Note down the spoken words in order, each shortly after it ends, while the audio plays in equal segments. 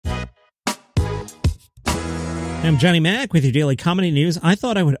I'm Johnny Mac with your daily comedy news. I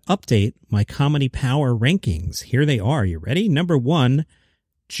thought I would update my comedy power rankings. Here they are. You ready? Number 1,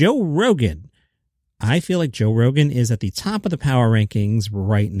 Joe Rogan. I feel like Joe Rogan is at the top of the power rankings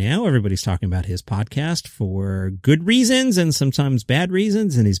right now. Everybody's talking about his podcast for good reasons and sometimes bad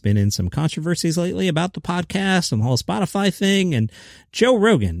reasons. And he's been in some controversies lately about the podcast and the whole Spotify thing. And Joe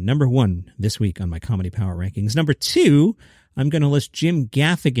Rogan, number 1 this week on my comedy power rankings. Number 2, I'm going to list Jim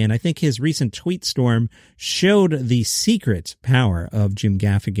Gaffigan. I think his recent tweet storm showed the secret power of Jim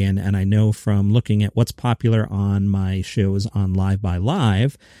Gaffigan, and I know from looking at what's popular on my shows on Live by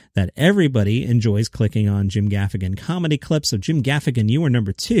Live that everybody enjoys clicking on Jim Gaffigan comedy clips. So Jim Gaffigan, you are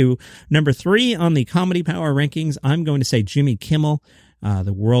number 2. Number 3 on the comedy power rankings, I'm going to say Jimmy Kimmel.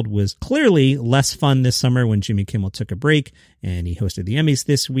 The world was clearly less fun this summer when Jimmy Kimmel took a break, and he hosted the Emmys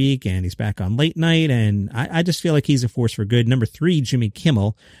this week, and he's back on late night, and I just feel like he's a force for good. Number 3, Jimmy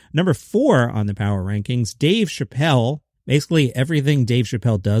Kimmel. Number 4 on the power rankings, Dave Chappelle. Basically, everything Dave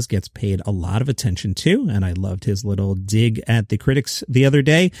Chappelle does gets paid a lot of attention to, and I loved his little dig at the critics the other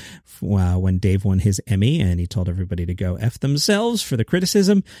day when Dave won his Emmy, and he told everybody to go F themselves for the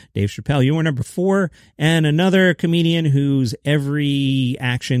criticism. Dave Chappelle, you were number 4, and another comedian whose every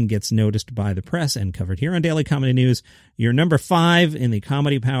action gets noticed by the press and covered here on Daily Comedy News. You're number 5 in the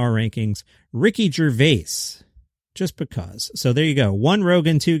comedy power rankings, Ricky Gervais. Just because. So there you go. 1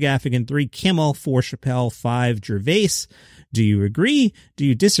 Rogan, 2 Gaffigan, 3 Kimmel, 4 Chappelle, 5 Gervais. Do you agree? Do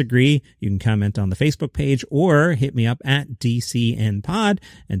you disagree? You can comment on the Facebook page or hit me up at DCNPod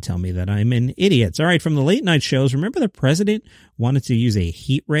and tell me that I'm an idiot. All right, from the late night shows, remember the president wanted to use a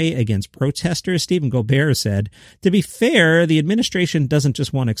heat ray against protesters? Stephen Colbert said, to be fair, the administration doesn't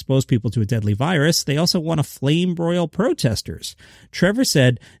just want to expose people to a deadly virus. They also want to flame broil protesters. Trevor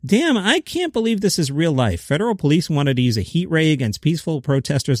said, damn, I can't believe this is real life. Federal police wanted to use a heat ray against peaceful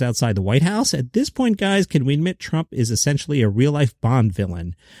protesters outside the White House. At this point, guys, can we admit Trump is essentially a real-life Bond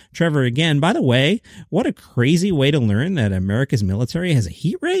villain? Trevor again, by the way, what a crazy way to learn that America's military has a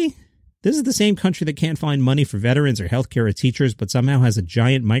heat ray. This is the same country that can't find money for veterans or healthcare or teachers, but somehow has a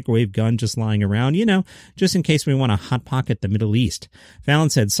giant microwave gun just lying around, just in case we want to hot pocket the Middle East.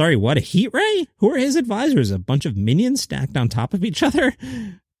 Fallon said, sorry, what, a heat ray? Who are his advisors? A bunch of minions stacked on top of each other?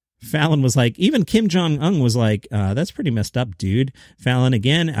 Fallon was like, even Kim Jong-un was like, that's pretty messed up, dude. Fallon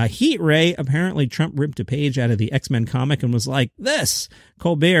again, a heat ray. Apparently Trump ripped a page out of the X-Men comic and was like, this.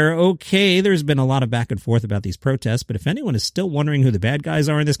 Colbert, okay, there's been a lot of back and forth about these protests, but if anyone is still wondering who the bad guys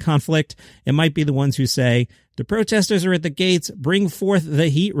are in this conflict, it might be the ones who say, the protesters are at the gates, bring forth the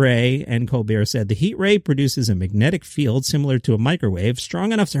heat ray. And Colbert said, the heat ray produces a magnetic field similar to a microwave,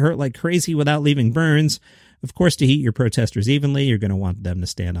 strong enough to hurt like crazy without leaving burns. Of course, to heat your protesters evenly, you're going to want them to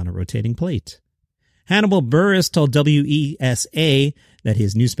stand on a rotating plate. Hannibal Buress told WESA that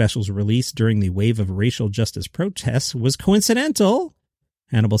his new specials released during the wave of racial justice protests was coincidental.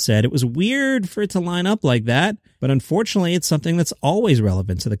 Hannibal said it was weird for it to line up like that, but unfortunately it's something that's always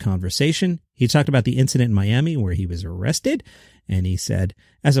relevant to the conversation. He talked about the incident in Miami where he was arrested, and he said,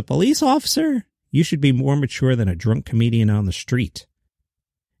 as a police officer, you should be more mature than a drunk comedian on the street.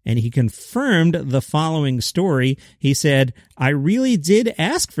 And he confirmed the following story. He said, I really did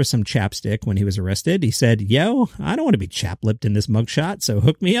ask for some chapstick when he was arrested. He said, yo, I don't want to be chap-lipped in this mugshot, so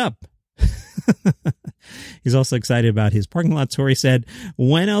hook me up. He's also excited about his parking lot tour. He said,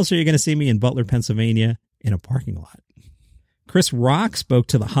 when else are you going to see me in Butler, Pennsylvania in a parking lot? Chris Rock spoke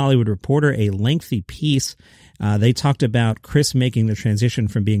to The Hollywood Reporter, a lengthy piece. They talked about Chris making the transition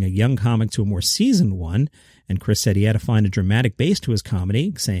from being a young comic to a more seasoned one. And Chris said he had to find a dramatic base to his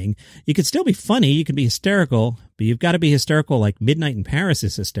comedy, saying, you could still be funny, you can be hysterical, but you've got to be hysterical like Midnight in Paris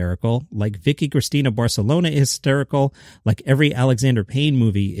is hysterical, like Vicky Cristina Barcelona is hysterical, like every Alexander Payne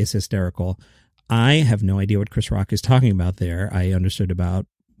movie is hysterical. I have no idea what Chris Rock is talking about there. I understood about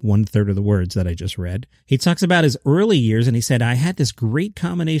 1/3 of the words that I just read. He talks about his early years, and he said, I had this great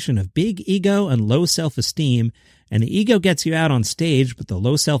combination of big ego and low self-esteem, and the ego gets you out on stage, but the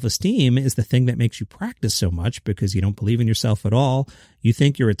low self-esteem is the thing that makes you practice so much because you don't believe in yourself at all. You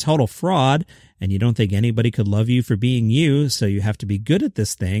think you're a total fraud, and you don't think anybody could love you for being you, so you have to be good at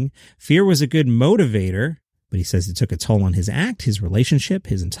this thing. Fear was a good motivator, but he says it took a toll on his act, his relationship,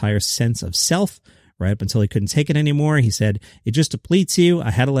 his entire sense of self, right up until he couldn't take it anymore. He said, it just depletes you.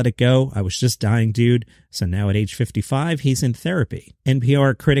 I had to let it go. I was just dying, dude. So now at age 55, he's in therapy.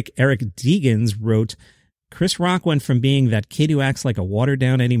 NPR critic Eric Deegans wrote, Chris Rock went from being that kid who acts like a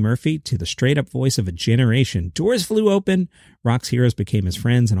watered-down Eddie Murphy to the straight-up voice of a generation. Doors flew open. Rock's heroes became his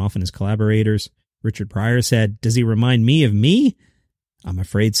friends and often his collaborators. Richard Pryor said, does he remind me of me? I'm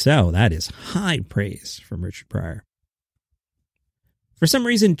afraid so. That is high praise from Richard Pryor. For some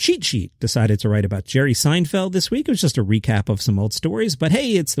reason, Cheat Sheet decided to write about Jerry Seinfeld this week. It was just a recap of some old stories, but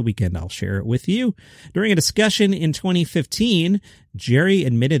hey, it's the weekend. I'll share it with you. During a discussion in 2015, Jerry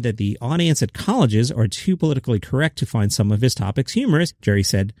admitted that the audience at colleges are too politically correct to find some of his topics humorous. Jerry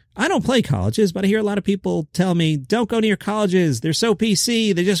said, "I don't play colleges, but I hear a lot of people tell me, don't go near colleges. They're so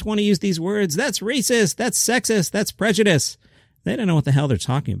PC. They just want to use these words. That's racist. That's sexist. That's prejudice. They don't know what the hell they're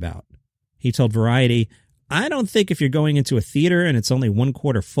talking about." He told Variety, "I don't think if you're going into a theater and it's only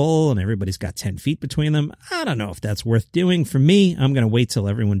 1/4 full and everybody's got 10 feet between them, I don't know if that's worth doing. For me, I'm going to wait till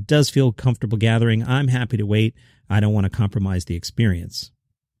everyone does feel comfortable gathering. I'm happy to wait. I don't want to compromise the experience."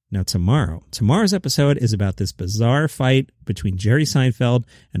 Now tomorrow's episode is about this bizarre fight between Jerry Seinfeld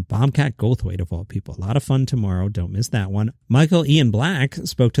and Bobcat Goldthwait, of all people. A lot of fun tomorrow. Don't miss that one. Michael Ian Black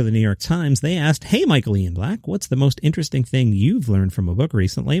spoke to the New York Times. They asked, "Hey, Michael Ian Black, what's the most interesting thing you've learned from a book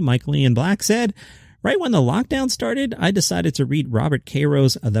recently?" Michael Ian Black said, "Right when the lockdown started, I decided to read Robert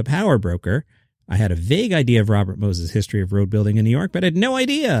Caro's The Power Broker. I had a vague idea of Robert Moses' history of road building in New York, but I had no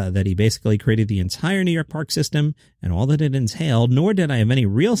idea that he basically created the entire New York park system and all that it entailed, nor did I have any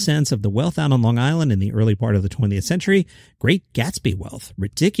real sense of the wealth out on Long Island in the early part of the 20th century. Great Gatsby wealth.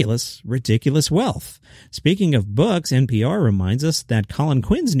 Ridiculous, ridiculous wealth." Speaking of books, NPR reminds us that Colin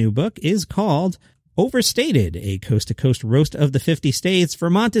Quinn's new book is called Overstated, a coast-to-coast roast of the 50 states.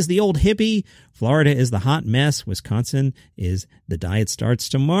 Vermont is the old hippie. Florida is the hot mess. Wisconsin is the diet starts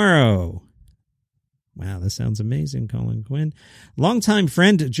tomorrow. Wow, this sounds amazing, Colin Quinn. Longtime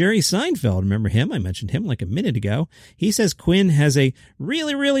friend Jerry Seinfeld, remember him? I mentioned him like a minute ago. He says Quinn has a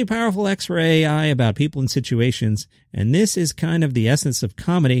really, really powerful X-ray eye about people and situations, and this is kind of the essence of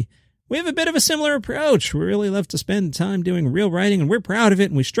comedy. We have a bit of a similar approach. We really love to spend time doing real writing, and we're proud of it,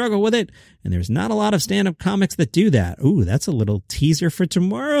 and we struggle with it, and there's not a lot of stand-up comics that do that. Ooh, that's a little teaser for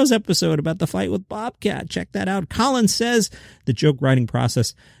tomorrow's episode about the fight with Bobcat. Check that out. Colin says the joke writing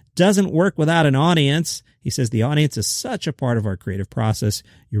process doesn't work without an audience. He says the audience is such a part of our creative process.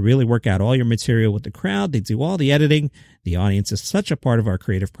 You really work out all your material with the crowd. They do all the editing. The audience is such a part of our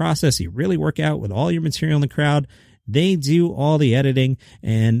creative process. You really work out with all your material in the crowd. They do all the editing.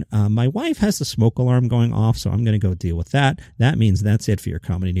 And my wife has the smoke alarm going off, so I'm going to go deal with that. That means that's it for your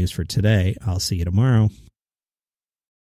comedy news for today. I'll see you tomorrow.